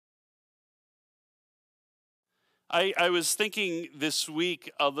I was thinking this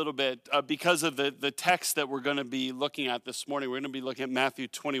week a little bit because of the text that we're going to be looking at this morning. We're going to be looking at Matthew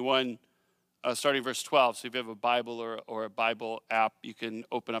 21, starting verse 12. So if you have a Bible or a Bible app, you can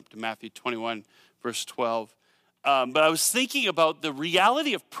open up to Matthew 21, verse 12. But I was thinking about the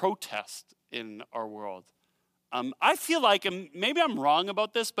reality of protest in our world. I feel like, and maybe I'm wrong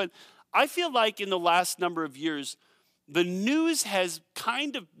about this, but I feel like in the last number of years, the news has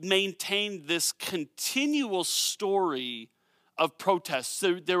kind of maintained this continual story of protests.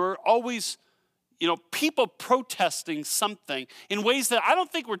 There are always, people protesting something in ways that I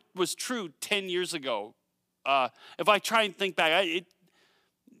don't think was true 10 years ago. If I try and think back,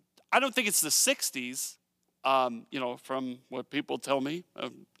 I don't think it's the 60s, from what people tell me. I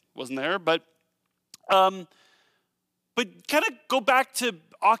wasn't there, but kind of go back to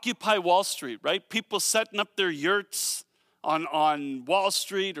Occupy Wall Street, right? People setting up their yurts on Wall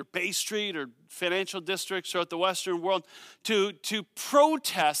Street or Bay Street or financial districts throughout the Western world to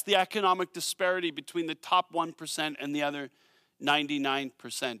protest the economic disparity between the top 1% and the other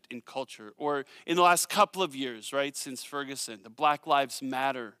 99% in culture. Or in the last couple of years, right, since Ferguson, the Black Lives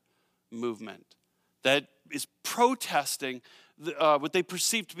Matter movement that is protesting what they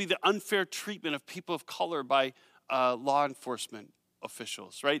perceive to be the unfair treatment of people of color by law enforcement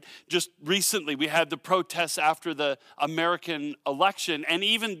officials, right? Just recently, we had the protests after the American election. And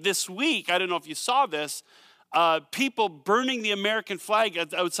even this week, I don't know if you saw this, people burning the American flag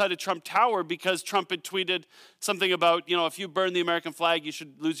outside of Trump Tower because Trump had tweeted something about, if you burn the American flag, you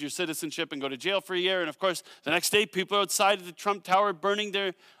should lose your citizenship and go to jail for a year. And of course, the next day, people are outside of the Trump Tower burning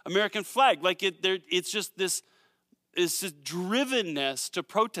their American flag. Like it's just this drivenness to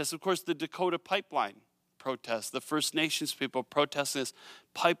protest. Of course, the Dakota Pipeline protest, the First Nations people protesting this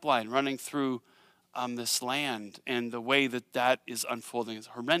pipeline running through this land, and the way that is unfolding is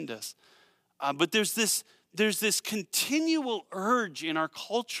horrendous. But there's this continual urge in our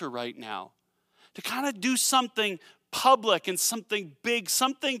culture right now to kind of do something public and something big,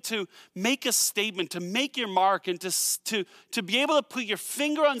 something to make a statement, to make your mark, and to be able to put your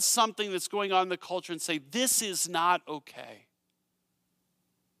finger on something that's going on in the culture and say, this is not okay.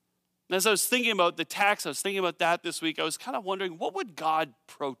 And as I was thinking about the tax, I was thinking about that this week, I was kind of wondering, what would God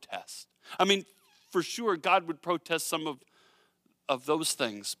protest? I mean, for sure, God would protest some of those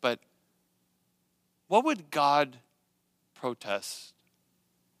things, but what would God protest?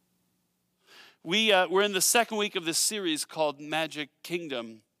 We're in the second week of this series called Magic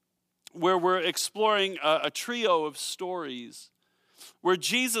Kingdom, where we're exploring a trio of stories where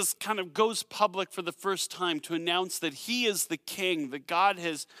Jesus kind of goes public for the first time to announce that he is the king that God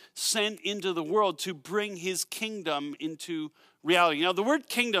has sent into the world to bring his kingdom into reality. Now, the word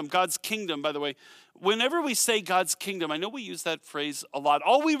kingdom, God's kingdom, by the way, whenever we say God's kingdom, I know we use that phrase a lot.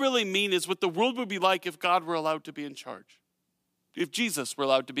 All we really mean is what the world would be like if God were allowed to be in charge, if Jesus were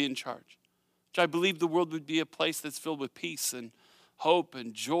allowed to be in charge, which I believe the world would be a place that's filled with peace and hope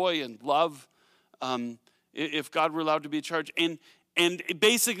and joy and love if God were allowed to be in charge. And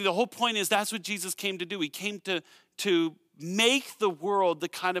basically the whole point is that's what Jesus came to do. He came to make the world the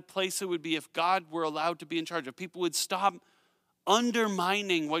kind of place it would be if God were allowed to be in charge. If people would stop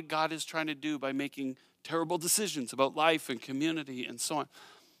undermining what God is trying to do by making terrible decisions about life and community and so on.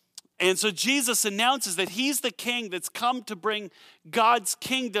 And so Jesus announces that he's the king that's come to bring God's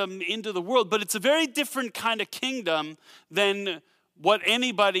kingdom into the world. But it's a very different kind of kingdom than what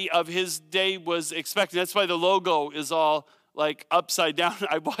anybody of his day was expecting. That's why the logo is all like upside down.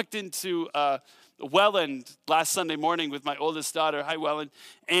 I walked into Welland last Sunday morning with my oldest daughter. Hi, Welland.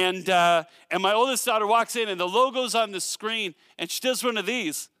 And my oldest daughter walks in and the logo's on the screen and she does one of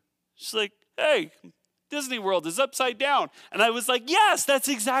these. She's like, hey, Disney World is upside down. And I was like, yes, that's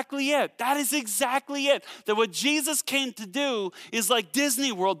exactly it. That is exactly it. That what Jesus came to do is like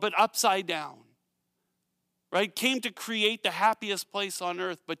Disney World, but upside down. Right? Came to create the happiest place on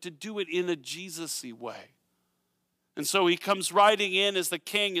earth, but to do it in a Jesus-y way. And so he comes riding in as the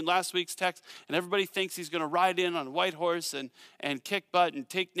king in last week's text, and everybody thinks he's going to ride in on a white horse and kick butt and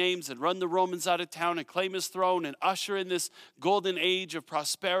take names and run the Romans out of town and claim his throne and usher in this golden age of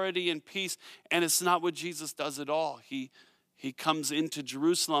prosperity and peace. And it's not what Jesus does at all. He comes into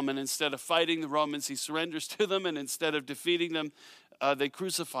Jerusalem, and instead of fighting the Romans, he surrenders to them, and instead of defeating them, they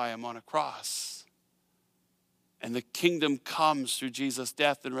crucify him on a cross. And the kingdom comes through Jesus'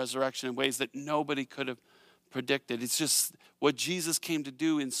 death and resurrection in ways that nobody could have predicted. It's just what Jesus came to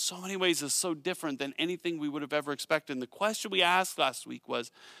do in so many ways is so different than anything we would have ever expected. And the question we asked last week was,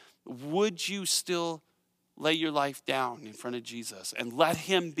 would you still lay your life down in front of Jesus and let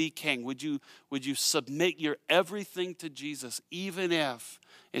him be king? Would you submit your everything to Jesus, even if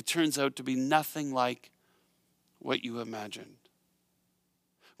it turns out to be nothing like what you imagined.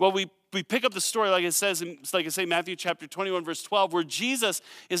 Well, we pick up the story, like I say, Matthew chapter 21, verse 12, where Jesus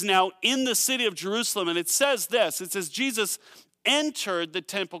is now in the city of Jerusalem. And it says this, it says, Jesus entered the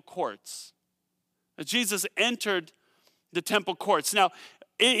temple courts. Jesus entered the temple courts. Now,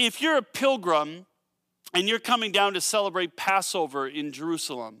 if you're a pilgrim and you're coming down to celebrate Passover in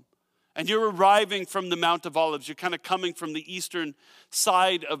Jerusalem, and you're arriving from the Mount of Olives, you're kind of coming from the eastern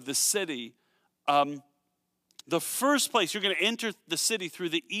side of the city, the first place, you're going to enter the city through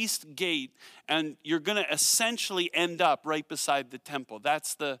the east gate, and you're going to essentially end up right beside the temple.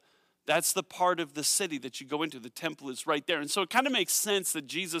 That's the part of the city that you go into. The temple is right there. And so it kind of makes sense that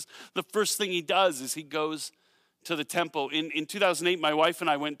Jesus, the first thing he does is he goes to the temple. In 2008, my wife and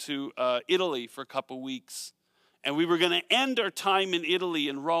I went to Italy for a couple weeks. And we were going to end our time in Italy,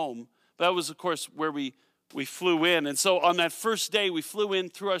 in Rome. That was, of course, where we flew in. And so on that first day, we flew in,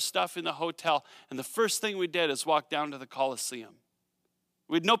 threw our stuff in the hotel. And the first thing we did is walk down to the Colosseum.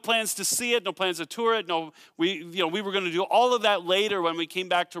 We had no plans to see it, no plans to tour it. We were going to do all of that later when we came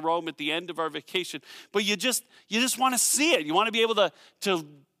back to Rome at the end of our vacation. But you just want to see it. You want to be able to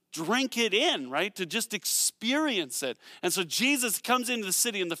drink it in, right? To just experience it. And so Jesus comes into the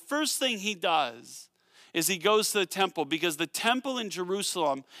city, and the first thing he does is he goes to the temple, because the temple in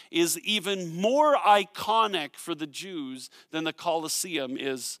Jerusalem is even more iconic for the Jews than the Colosseum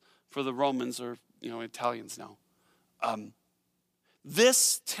is for the Romans, or Italians now.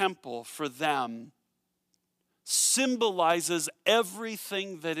 This temple for them symbolizes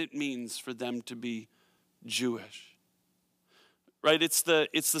everything that it means for them to be Jewish. Right? It's the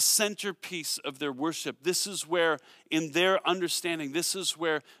centerpiece of their worship. This is where, in their understanding, this is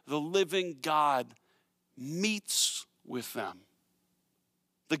where the living God meets with them.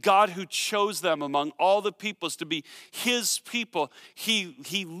 The God who chose them among all the peoples to be his people.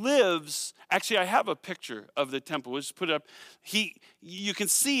 He lives, actually I have a picture of the temple. We'll just put it up. You can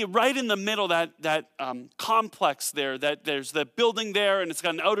see right in the middle that complex there, that there's the building there, and it's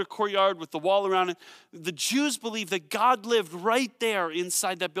got an outer courtyard with the wall around it. The Jews believe that God lived right there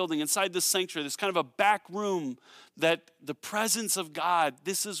inside that building, inside the sanctuary. There's kind of a back room that the presence of God,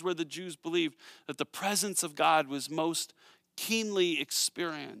 this is where the Jews believed that the presence of God was most keenly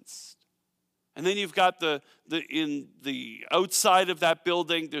experienced. And then you've got in the outside of that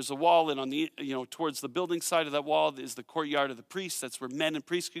building, there's a wall, and on the towards the building side of that wall is the courtyard of the priests. That's where men and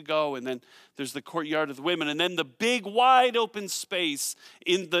priests could go. And then there's the courtyard of the women, and then the big wide open space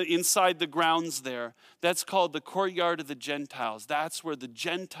inside the grounds there. That's called the courtyard of the Gentiles. That's where the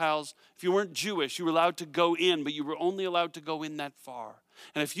Gentiles, if you weren't Jewish, you were allowed to go in, but you were only allowed to go in that far.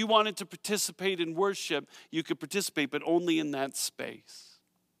 And if you wanted to participate in worship, you could participate, but only in that space.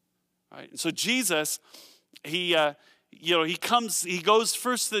 Right? And so Jesus, he goes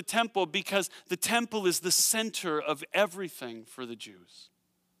first to the temple because the temple is the center of everything for the Jews.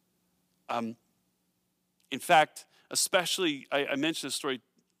 In fact, especially, I mentioned this story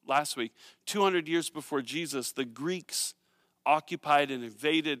last week, 200 years before Jesus, the Greeks occupied and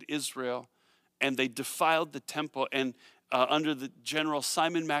invaded Israel, and they defiled the temple. And under the general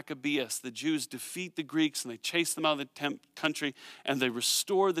Simon Maccabeus, the Jews defeat the Greeks, and they chase them out of the country, and they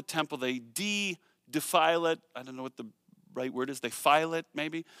restore the temple. They defile it. I don't know what the right word is. They file it,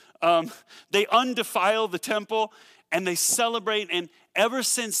 maybe. They undefile the temple, and they celebrate. And ever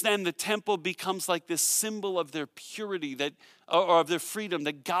since then, the temple becomes like this symbol of their purity, or of their freedom,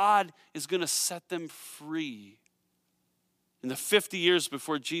 that God is going to set them free. In the 50 years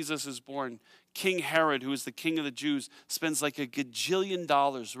before Jesus is born, King Herod, who is the king of the Jews, spends like $1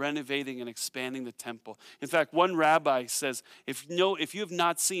 gajillion renovating and expanding the temple. In fact, one rabbi says, if you have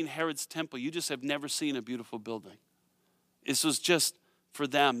not seen Herod's temple, you just have never seen a beautiful building. This was just, for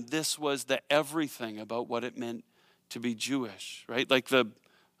them, this was the everything about what it meant to be Jewish, right? Like the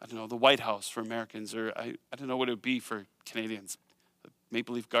White House for Americans, or I don't know what it would be for Canadians.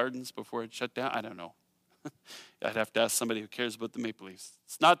 Maple Leaf Gardens before it shut down? I don't know. I'd have to ask somebody who cares about the Maple Leafs.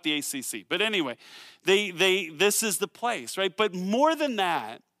 It's not the ACC. But anyway, this is the place, right? But more than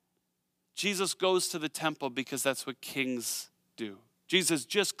that, Jesus goes to the temple because that's what kings do. Jesus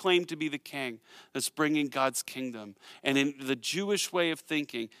just claimed to be the king that's bringing God's kingdom. And in the Jewish way of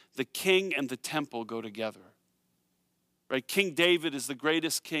thinking, the king and the temple go together. Right? King David is the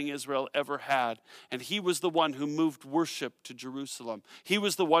greatest king Israel ever had, and he was the one who moved worship to Jerusalem. He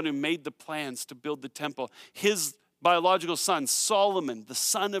was the one who made the plans to build the temple. His biological son, Solomon, the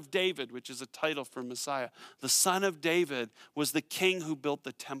son of David, which is a title for Messiah. The son of David was the king who built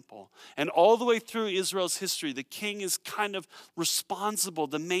the temple. And all the way through Israel's history, the king is kind of responsible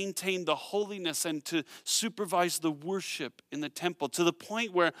to maintain the holiness and to supervise the worship in the temple, to the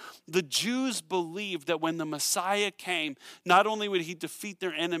point where the Jews believed that when the Messiah came, not only would he defeat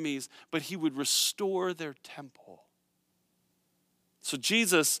their enemies, but he would restore their temple. So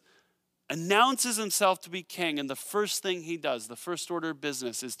Jesus announces himself to be king, and the first thing he does, the first order of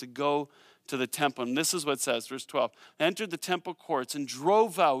business, is to go to the temple. And this is what it says, verse 12. Entered the temple courts and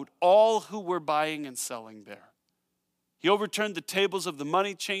drove out all who were buying and selling there. He overturned the tables of the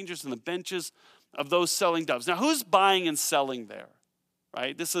money changers and the benches of those selling doves. Now, who's buying and selling there?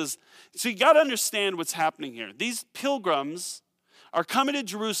 Right? So you got to understand what's happening here. These pilgrims are coming to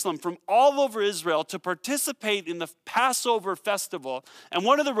Jerusalem from all over Israel to participate in the Passover festival. And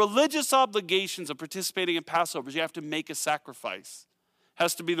one of the religious obligations of participating in Passover is you have to make a sacrifice. It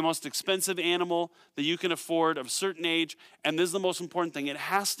has to be the most expensive animal that you can afford of a certain age. And this is the most important thing. It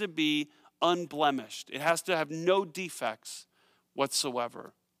has to be unblemished. It has to have no defects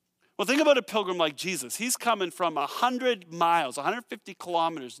whatsoever. Well, think about a pilgrim like Jesus. He's coming from 100 miles, 150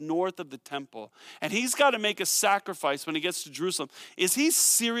 kilometers north of the temple, and he's got to make a sacrifice when he gets to Jerusalem. Is he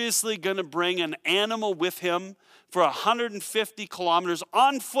seriously going to bring an animal with him for 150 kilometers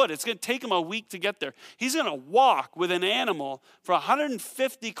on foot? It's going to take him a week to get there. He's going to walk with an animal for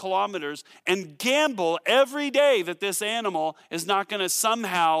 150 kilometers and gamble every day that this animal is not going to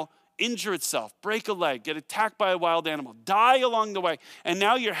somehow injure itself, break a leg, get attacked by a wild animal, die along the way. And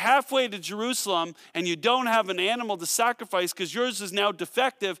now you're halfway to Jerusalem and you don't have an animal to sacrifice because yours is now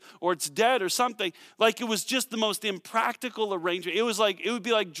defective or it's dead or something. Like, it was just the most impractical arrangement. It would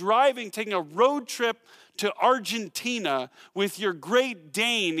be like taking a road trip to Argentina with your Great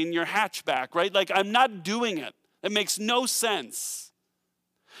Dane in your hatchback, right? Like, I'm not doing it. It makes no sense.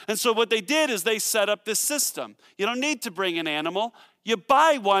 And so what they did is they set up this system. You don't need to bring an animal. You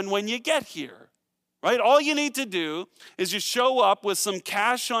buy one when you get here, right? All you need to do is you show up with some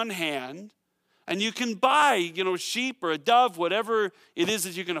cash on hand, and you can buy, sheep or a dove, whatever it is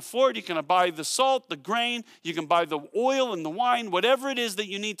that you can afford. You can buy the salt, the grain, you can buy the oil and the wine, whatever it is that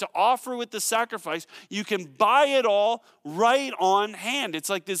you need to offer with the sacrifice. You can buy it all right on hand. It's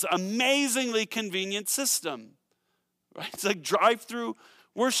like this amazingly convenient system, right? It's like drive-through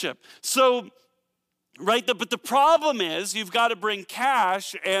worship. So, right, but the problem is you've got to bring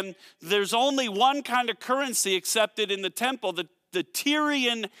cash, and there's only one kind of currency accepted in the temple. The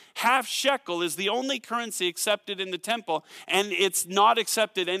Tyrian half shekel is the only currency accepted in the temple, and it's not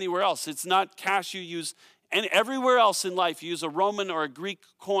accepted anywhere else. It's not cash you use. And everywhere else in life, you use a Roman or a Greek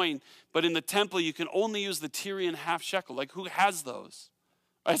coin, but in the temple, you can only use the Tyrian half shekel. Like, who has those?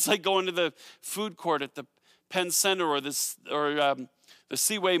 Right? It's like going to the food court at the Penn Center or the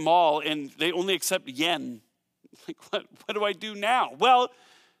Seaway Mall, and they only accept yen. Like, what do I do now? Well,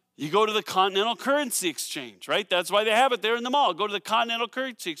 you go to the Continental Currency Exchange, right? That's why they have it there in the mall. Go to the Continental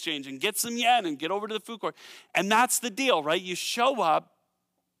Currency Exchange and get some yen and get over to the food court. And that's the deal, right? You show up.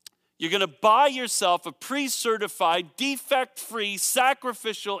 You're going to buy yourself a pre-certified, defect-free,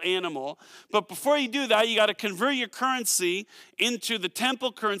 sacrificial animal. But before you do that, you got to convert your currency into the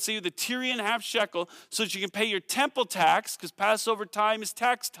temple currency, the Tyrian half shekel, so that you can pay your temple tax, because Passover time is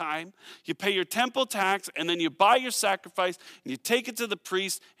tax time. You pay your temple tax, and then you buy your sacrifice, and you take it to the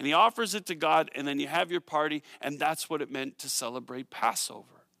priest, and he offers it to God, and then you have your party, and that's what it meant to celebrate Passover.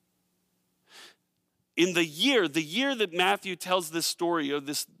 In the year that Matthew tells this story, or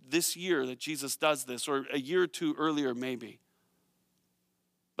this year that Jesus does this, or a year or two earlier maybe,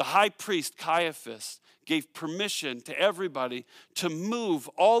 the high priest Caiaphas gave permission to everybody to move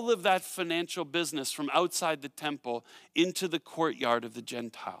all of that financial business from outside the temple into the courtyard of the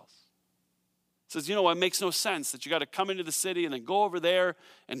Gentiles. Says, it makes no sense that you got to come into the city and then go over there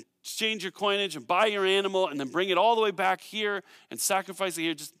and exchange your coinage and buy your animal and then bring it all the way back here and sacrifice it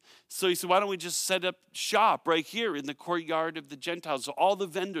here. So he said, why don't we just set up shop right here in the courtyard of the Gentiles? So all the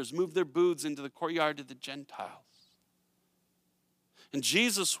vendors move their booths into the courtyard of the Gentiles. And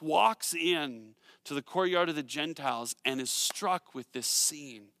Jesus walks in to the courtyard of the Gentiles and is struck with this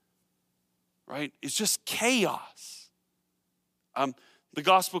scene, right? It's just chaos. The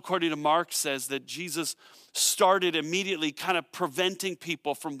gospel according to Mark says that Jesus started immediately kind of preventing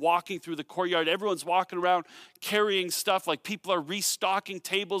people from walking through the courtyard. Everyone's walking around carrying stuff, like people are restocking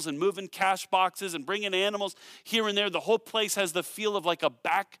tables and moving cash boxes and bringing animals here and there. The whole place has the feel of like a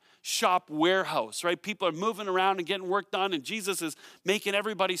back shop warehouse, right? People are moving around and getting work done, and Jesus is making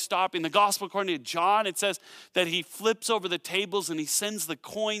everybody stop. In the gospel according to John, it says that he flips over the tables and he sends the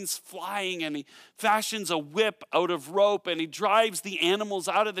coins flying, and he fashions a whip out of rope, and he drives the animals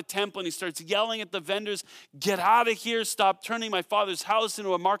out of the temple, and he starts yelling at the vendors, "Get out of here, stop turning my Father's house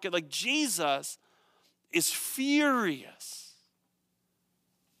into a market." Like, Jesus is furious.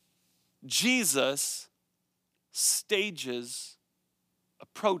 Jesus stages a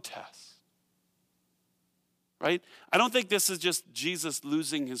protest, right? I don't think this is just Jesus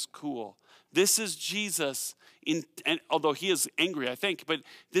losing his cool. This is Jesus, and although he is angry, I think, but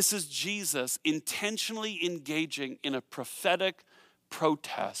this is Jesus intentionally engaging in a prophetic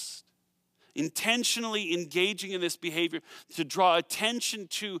protest, intentionally engaging in this behavior to draw attention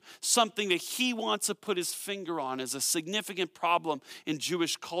to something that he wants to put his finger on as a significant problem in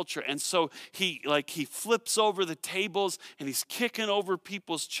Jewish culture. And so he flips over the tables and he's kicking over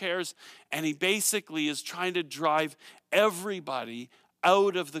people's chairs, and he basically is trying to drive everybody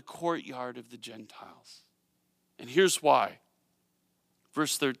out of the courtyard of the Gentiles. And here's why.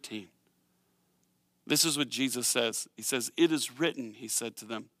 Verse 13. This is what Jesus says. He says, "It is written," he said to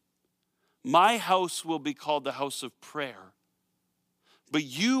them, "My house will be called the house of prayer, but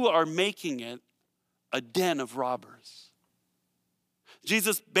you are making it a den of robbers."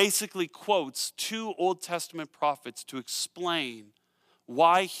 Jesus basically quotes two Old Testament prophets to explain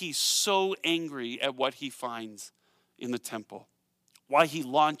why he's so angry at what he finds in the temple, why he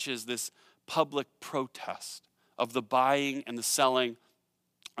launches this public protest of the buying and the selling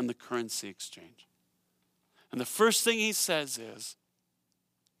and the currency exchange. And the first thing he says is,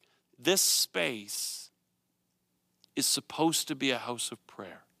 this space is supposed to be a house of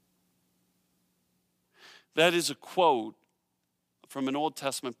prayer. That is a quote from an Old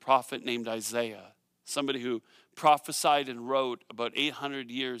Testament prophet named Isaiah, somebody who prophesied and wrote about 800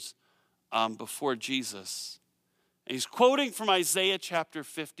 years before Jesus. And he's quoting from Isaiah chapter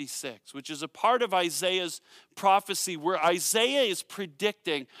 56, which is a part of Isaiah's prophecy where Isaiah is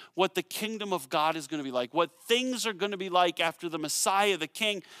predicting what the kingdom of God is going to be like, what things are going to be like after the Messiah, the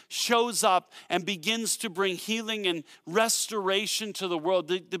King, shows up and begins to bring healing and restoration to the world,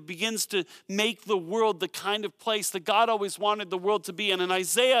 that begins to make the world the kind of place that God always wanted the world to be. And in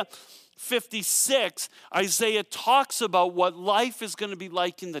Isaiah 56, Isaiah talks about what life is going to be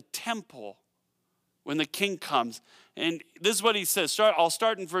like in the temple when the King comes. And this is what he says. I'll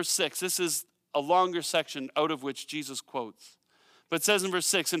start in verse 6. This is a longer section out of which Jesus quotes. But it says in verse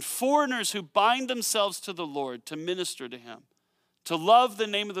 6, "And foreigners who bind themselves to the Lord to minister to him, to love the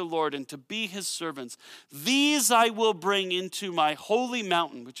name of the Lord and to be his servants, these I will bring into my holy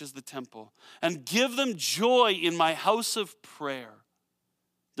mountain," which is the temple, "and give them joy in my house of prayer.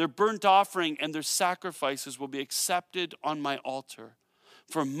 Their burnt offering and their sacrifices will be accepted on my altar.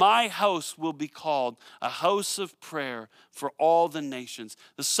 For my house will be called a house of prayer for all the nations.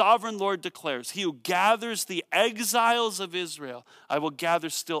 The sovereign Lord declares, he who gathers the exiles of Israel, I will gather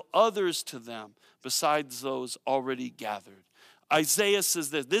still others to them besides those already gathered." Isaiah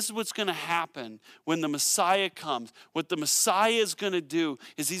says this is what's going to happen when the Messiah comes. What the Messiah is going to do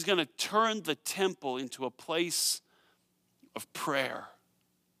is he's going to turn the temple into a place of prayer.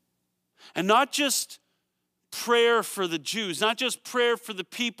 And not just prayer for the Jews, not just prayer for the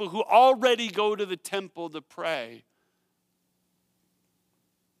people who already go to the temple to pray.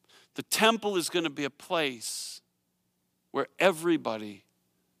 The temple is going to be a place where everybody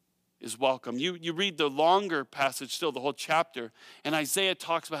is welcome. You read the longer passage still, the whole chapter, and Isaiah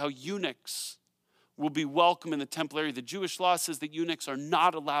talks about how eunuchs will be welcome in the temple area. The Jewish law says that eunuchs are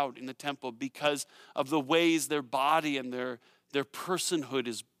not allowed in the temple because of the ways their body and their personhood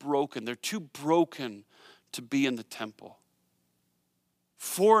is broken. They're too broken to be in the temple.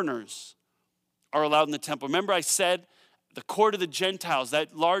 Foreigners are allowed in the temple. Remember I said the court of the Gentiles,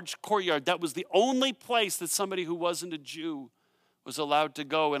 that large courtyard, that was the only place that somebody who wasn't a Jew was allowed to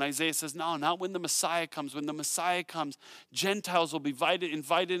go. And Isaiah says, no, not when the Messiah comes. When the Messiah comes, Gentiles will be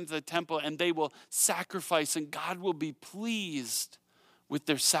invited into the temple, and they will sacrifice, and God will be pleased with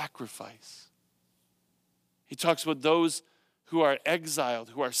their sacrifice. He talks about those who are exiled,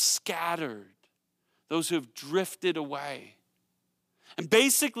 who are scattered, those who have drifted away. And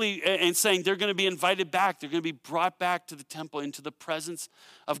basically, and saying they're going to be invited back. They're going to be brought back to the temple, into the presence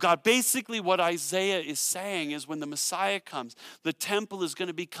of God. Basically, what Isaiah is saying is when the Messiah comes, the temple is going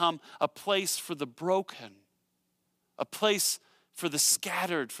to become a place for the broken, a place for the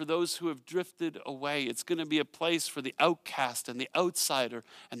scattered, for those who have drifted away. It's going to be a place for the outcast and the outsider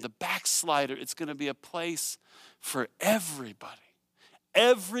and the backslider. It's going to be a place for everybody.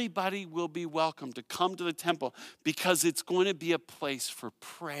 Everybody will be welcome to come to the temple because it's going to be a place for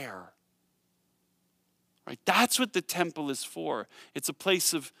prayer. Right? That's what the temple is for. It's a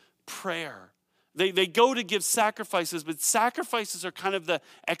place of prayer. They go to give sacrifices, but sacrifices are kind of the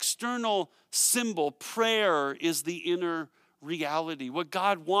external symbol. Prayer is the inner reality. What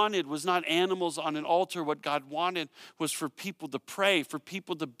God wanted was not animals on an altar. What God wanted was for people to pray, for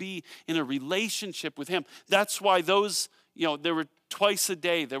people to be in a relationship with him. That's why those, there were twice a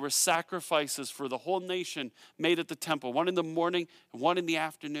day, there were sacrifices for the whole nation made at the temple, one in the morning and one in the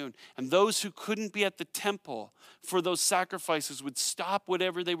afternoon. And those who couldn't be at the temple for those sacrifices would stop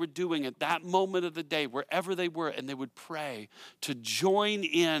whatever they were doing at that moment of the day, wherever they were, and they would pray to join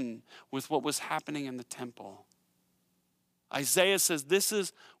in with what was happening in the temple. Isaiah says this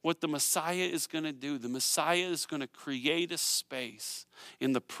is what the Messiah is going to do. The Messiah is going to create a space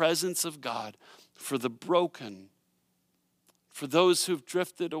in the presence of God for the broken, for those who've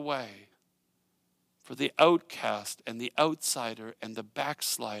drifted away, for the outcast and the outsider and the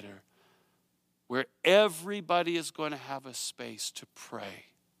backslider, where everybody is going to have a space to pray,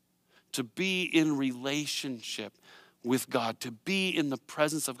 to be in relationship with God, to be in the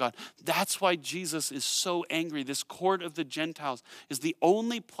presence of God. That's why Jesus is so angry. This court of the Gentiles is the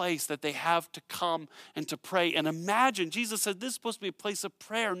only place that they have to come and to pray. And imagine, Jesus said this is supposed to be a place of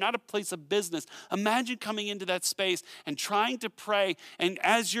prayer, not a place of business. Imagine coming into that space and trying to pray, and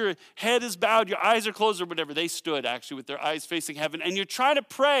as your head is bowed, your eyes are closed or whatever, they stood actually with their eyes facing heaven, and you're trying to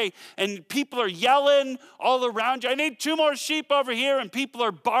pray and people are yelling all around you. I need 2 more sheep over here, and people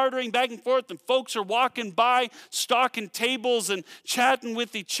are bartering back and forth, and folks are walking by, stocking tables and chatting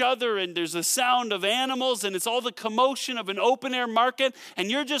with each other, and there's a sound of animals, and it's all the commotion of an open air market,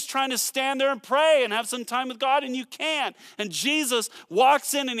 and you're just trying to stand there and pray and have some time with God, and you can't. And Jesus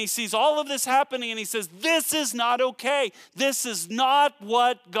walks in and he sees all of this happening, and he says, this is not okay. This is not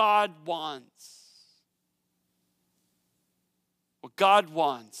what God wants. What God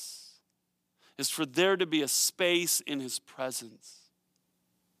wants is for there to be a space in his presence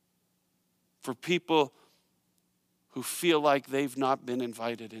for people who feel like they've not been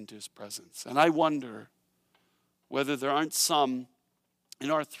invited into his presence. And I wonder whether there aren't some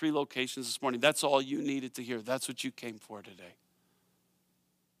in our 3 locations this morning. That's all you needed to hear. That's what you came for today.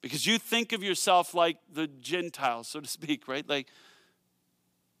 Because you think of yourself like the Gentiles, so to speak, right?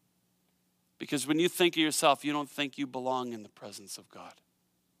 Because when you think of yourself, you don't think you belong in the presence of God.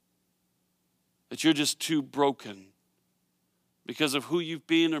 That you're just too broken because of who you've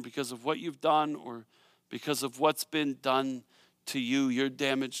been, or because of what you've done, or because of what's been done to you. You're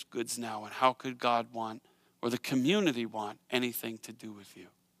damaged goods now. And how could God want, or the community want, anything to do with you?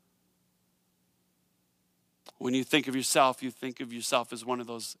 When you think of yourself, you think of yourself as one of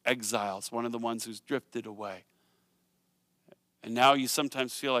those exiles, one of the ones who's drifted away. And now you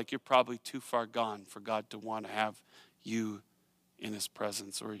sometimes feel like you're probably too far gone for God to want to have you in his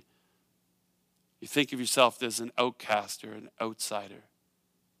presence. Or you think of yourself as an outcast or an outsider,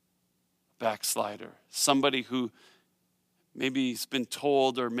 backslider, somebody who maybe has been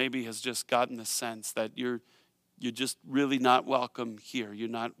told, or maybe has just gotten the sense that you're just really not welcome here. You're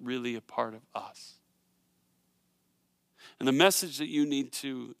not really a part of us. And the message that you need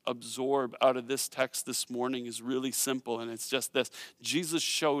to absorb out of this text this morning is really simple, and it's just this. Jesus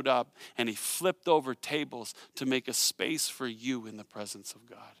showed up and he flipped over tables to make a space for you in the presence of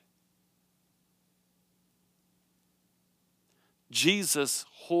God. Jesus'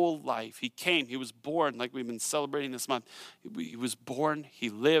 whole life, he came, he was born, like we've been celebrating this month. He was born, he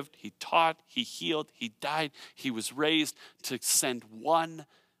lived, he taught, he healed, he died, he was raised to send one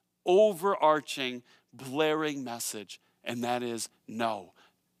overarching, blaring message, and that is, no,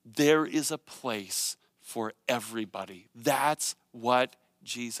 there is a place for everybody. That's what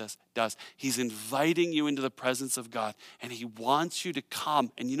Jesus does. He's inviting you into the presence of God, and he wants you to come.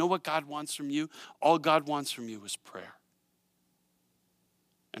 And you know what God wants from you? All God wants from you is prayer.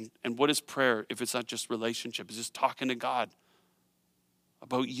 And what is prayer if it's not just relationship? It's just talking to God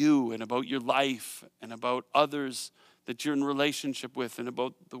about you and about your life and about others that you're in relationship with and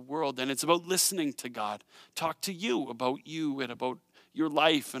about the world. And it's about listening to God. Talk to you and about your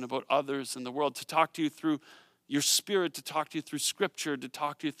life and about others in the world. To talk to you through your spirit, to talk to you through scripture, to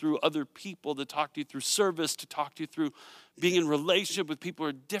talk to you through other people, to talk to you through service, to talk to you through being in relationship with people who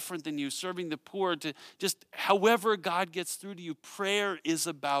are different than you, serving the poor, to just however God gets through to you. Prayer is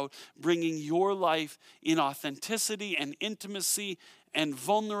about bringing your life in authenticity and intimacy and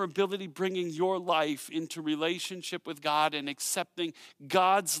vulnerability, bringing your life into relationship with God and accepting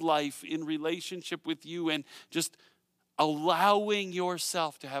God's life in relationship with you, and just allowing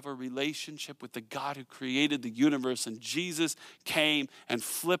yourself to have a relationship with the God who created the universe. And Jesus came and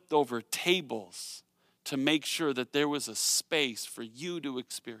flipped over tables to make sure that there was a space for you to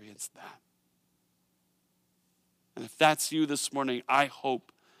experience that. And if that's you this morning, I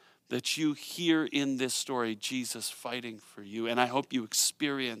hope that you hear in this story Jesus fighting for you. And I hope you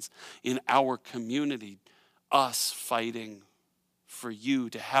experience in our community us fighting for you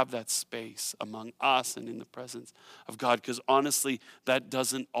to have that space among us and in the presence of God. Because honestly, that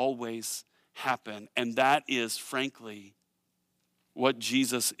doesn't always happen. And that is, frankly, what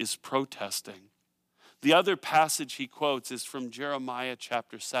Jesus is protesting. The other passage he quotes is from Jeremiah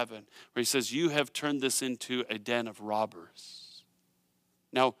chapter 7, where he says, "You have turned this into a den of robbers."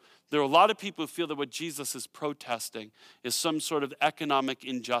 Now, there are a lot of people who feel that what Jesus is protesting is some sort of economic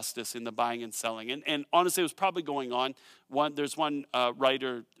injustice in the buying and selling. And honestly, it was probably going on. There's one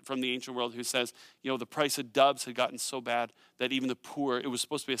writer from the ancient world who says, the price of doves had gotten so bad that even the poor, it was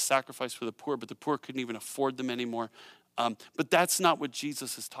supposed to be a sacrifice for the poor, but the poor couldn't even afford them anymore. But that's not what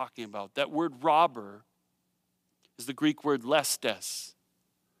Jesus is talking about. That word robber is the Greek word lestes.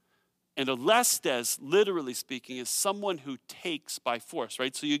 And a lestes, literally speaking, is someone who takes by force,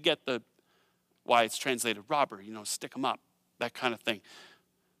 right? So you get why it's translated robber, stick them up, that kind of thing.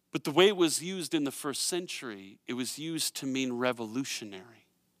 But the way it was used in the first century, it was used to mean revolutionary.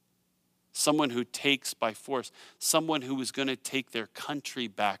 Someone who takes by force, someone who was going to take their country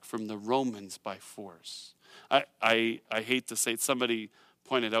back from the Romans by force. I hate to say it, somebody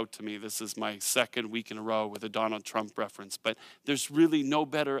pointed out to me, this is my second week in a row with a Donald Trump reference, but there's really no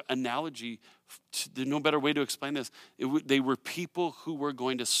better analogy, no better way to explain this. They were people who were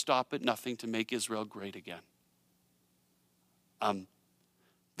going to stop at nothing to make Israel great again.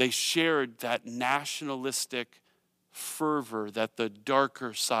 They shared that nationalistic fervor that the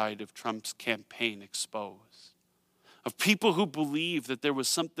darker side of Trump's campaign exposed. Of people who believed that there was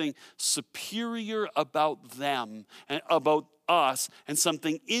something superior about them and about us and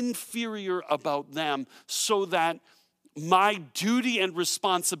something inferior about them, so that my duty and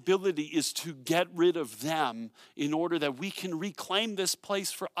responsibility is to get rid of them in order that we can reclaim this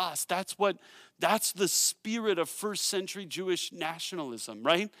place for us. That's the spirit of first century Jewish nationalism,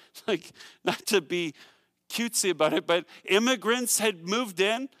 right? Like, not to be cutesy about it, but immigrants had moved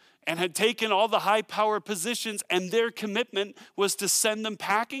in and had taken all the high power positions, and their commitment was to send them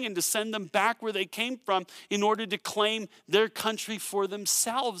packing and to send them back where they came from in order to claim their country for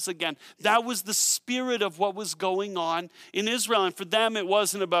themselves again. That was the spirit of what was going on in Israel. And for them, it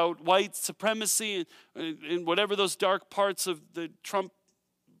wasn't about white supremacy and whatever those dark parts of the Trump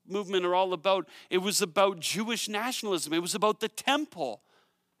movement are all about. It was about Jewish nationalism. It was about the temple.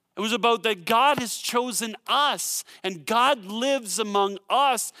 It was about that God has chosen us and God lives among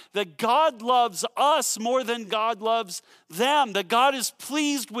us, that God loves us more than God loves them, that God is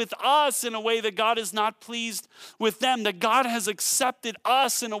pleased with us in a way that God is not pleased with them, that God has accepted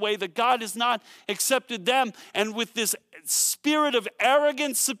us in a way that God has not accepted them, and with this spirit of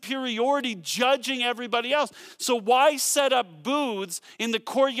arrogant superiority judging everybody else. So why set up booths in the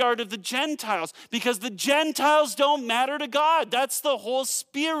courtyard of the Gentiles? Because the Gentiles don't matter to God. That's the whole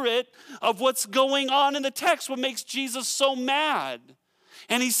spirit of what's going on in the text, what makes Jesus so mad.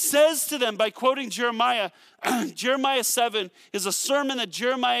 And he says to them by quoting Jeremiah, Jeremiah 7 is a sermon that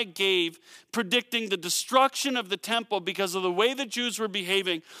Jeremiah gave predicting the destruction of the temple because of the way the Jews were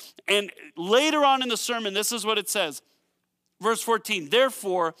behaving. And later on in the sermon, this is what it says. Verse 14,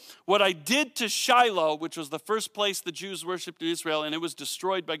 therefore, what I did to Shiloh, which was the first place the Jews worshipped in Israel, and it was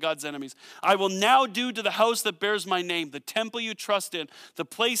destroyed by God's enemies, I will now do to the house that bears my name, the temple you trust in, the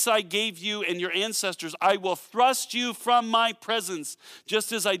place I gave you and your ancestors. I will thrust you from my presence,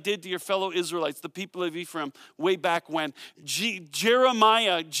 just as I did to your fellow Israelites, the people of Ephraim, way back when.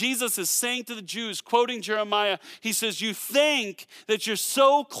 Jeremiah, Jesus is saying to the Jews, quoting Jeremiah, he says, you think that you're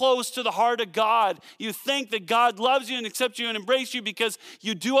so close to the heart of God. You think that God loves you and accepts you and embrace you because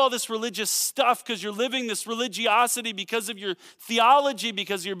you do all this religious stuff, because you're living this religiosity, because of your theology,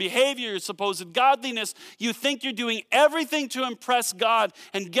 because of your behavior, your supposed godliness. You think you're doing everything to impress God.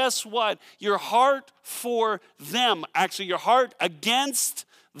 And guess what? Your heart for them, actually your heart against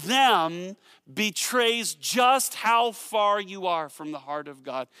them, betrays just how far you are from the heart of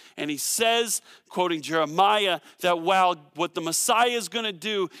God. And he says, quoting Jeremiah, that while what the Messiah is going to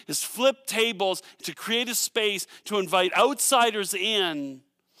do is flip tables to create a space to invite outsiders in,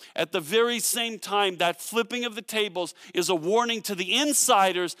 at the very same time, that flipping of the tables is a warning to the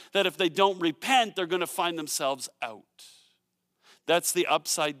insiders that if they don't repent, they're going to find themselves out. That's the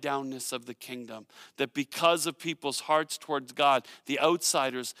upside downness of the kingdom. That because of people's hearts towards God, the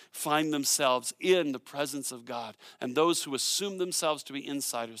outsiders find themselves in the presence of God. And those who assume themselves to be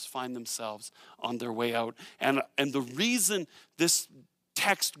insiders find themselves on their way out. And the reason this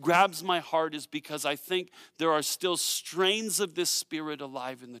text grabs my heart is because I think there are still strains of this spirit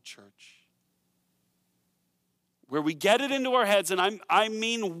alive in the church. Where we get it into our heads, and I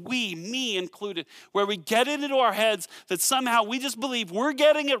mean we, me included, where we get it into our heads that somehow we just believe we're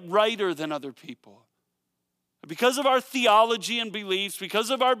getting it righter than other people. Because of our theology and beliefs, because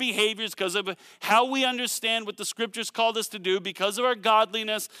of our behaviors, because of how we understand what the scriptures called us to do, because of our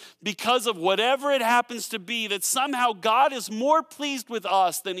godliness, because of whatever it happens to be, that somehow God is more pleased with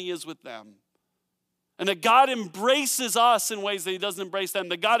us than he is with them. And that God embraces us in ways that he doesn't embrace them.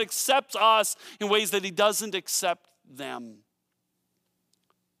 That God accepts us in ways that he doesn't accept them.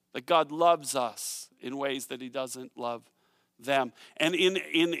 That God loves us in ways that he doesn't love them. And in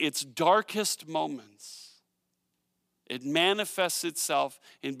its darkest moments, it manifests itself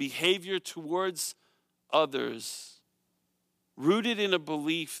in behavior towards others, rooted in a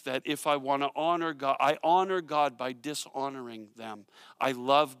belief that if I want to honor God, I honor God by dishonoring them. I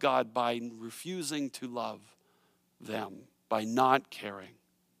love God by refusing to love them, by not caring.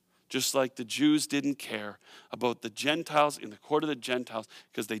 Just like the Jews didn't care about the Gentiles in the court of the Gentiles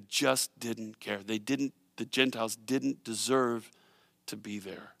because they just didn't care. The Gentiles didn't deserve to be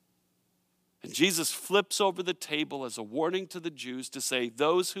there. And Jesus flips over the table as a warning to the Jews to say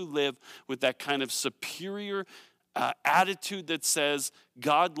those who live with that kind of superior attitude that says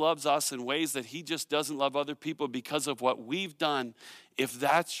God loves us in ways that he just doesn't love other people because of what we've done. If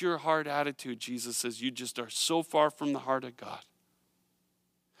that's your heart attitude, Jesus says, you just are so far from the heart of God.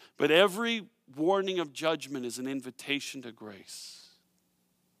 But every warning of judgment is an invitation to grace.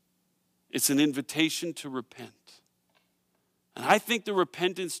 It's an invitation to repent. And I think the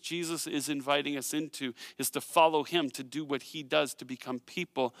repentance Jesus is inviting us into is to follow him, to do what he does, to become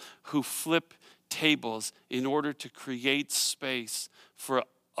people who flip tables in order to create space for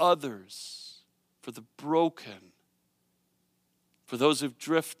others, for the broken, for those who've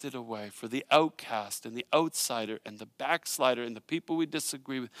drifted away, for the outcast and the outsider and the backslider and the people we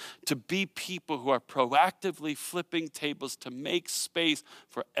disagree with, to be people who are proactively flipping tables to make space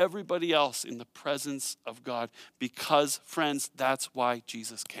for everybody else in the presence of God. Because, friends, that's why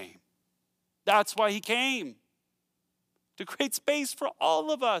Jesus came. That's why he came. To create space for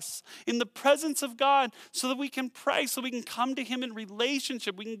all of us in the presence of God so that we can pray, so we can come to him in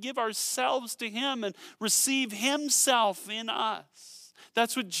relationship. We can give ourselves to him and receive himself in us.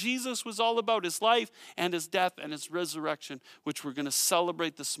 That's what Jesus was all about, his life and his death and his resurrection, which we're going to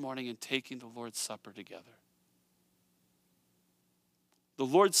celebrate this morning in taking the Lord's Supper together. The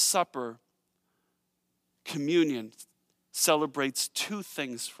Lord's Supper, communion, celebrates two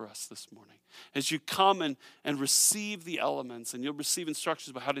things for us this morning. As you come and receive the elements, and you'll receive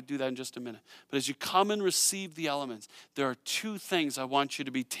instructions about how to do that in just a minute. But as you come and receive the elements, there are two things I want you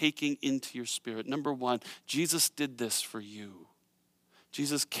to be taking into your spirit. Number one, Jesus did this for you.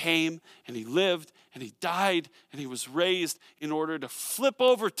 Jesus came and he lived and he died and he was raised in order to flip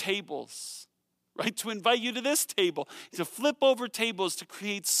over tables. Right? To invite you to this table, to flip over tables, to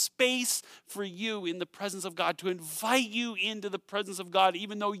create space for you in the presence of God, to invite you into the presence of God,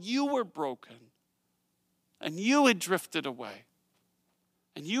 even though you were broken and you had drifted away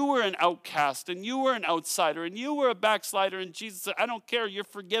and you were an outcast and you were an outsider and you were a backslider. And Jesus said, I don't care, you're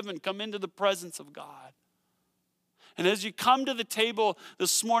forgiven. Come into the presence of God. And as you come to the table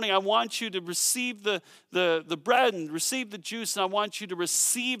this morning, I want you to receive the bread and receive the juice, and I want you to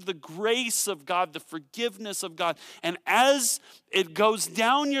receive the grace of God, the forgiveness of God. And as it goes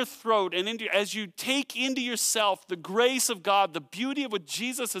down your throat and as you take into yourself the grace of God, the beauty of what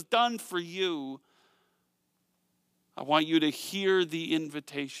Jesus has done for you, I want you to hear the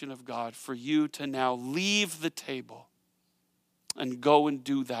invitation of God for you to now leave the table and go and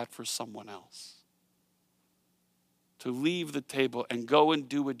do that for someone else. To leave the table and go and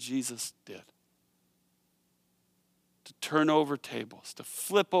do what Jesus did. To turn over tables, to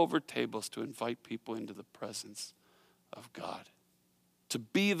flip over tables, to invite people into the presence of God. To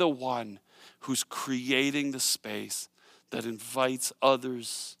be the one who's creating the space that invites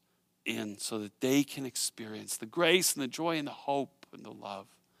others in so that they can experience the grace and the joy and the hope and the love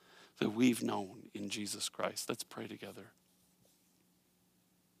that we've known in Jesus Christ. Let's pray together.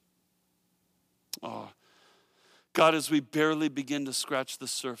 Oh, God, as we barely begin to scratch the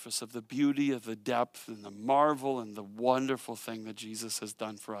surface of the beauty, of the depth, and the marvel, and the wonderful thing that Jesus has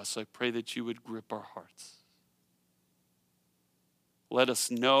done for us, I pray that you would grip our hearts. Let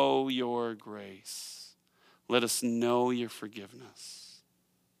us know your grace. Let us know your forgiveness.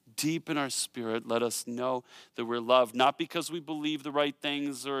 Deep in our spirit, let us know that we're loved, not because we believe the right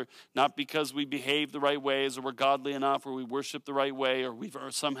things, or not because we behave the right ways, or we're godly enough, or we worship the right way, or we've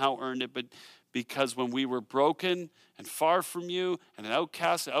somehow earned it, but because when we were broken and far from you, and an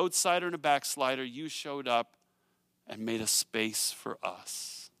outcast, an outsider, and a backslider, you showed up and made a space for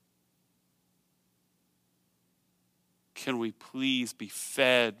us. Can we please be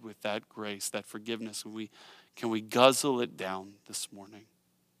fed with that grace, that forgiveness? Can we guzzle it down this morning?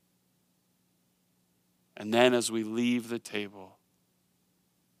 And then as we leave the table,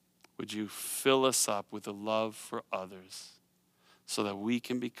 would you fill us up with a love for others so that we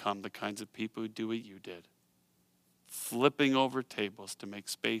can become the kinds of people who do what you did, flipping over tables to make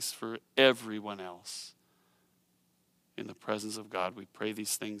space for everyone else. In the presence of God, we pray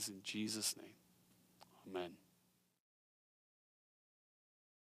these things in Jesus' name. Amen.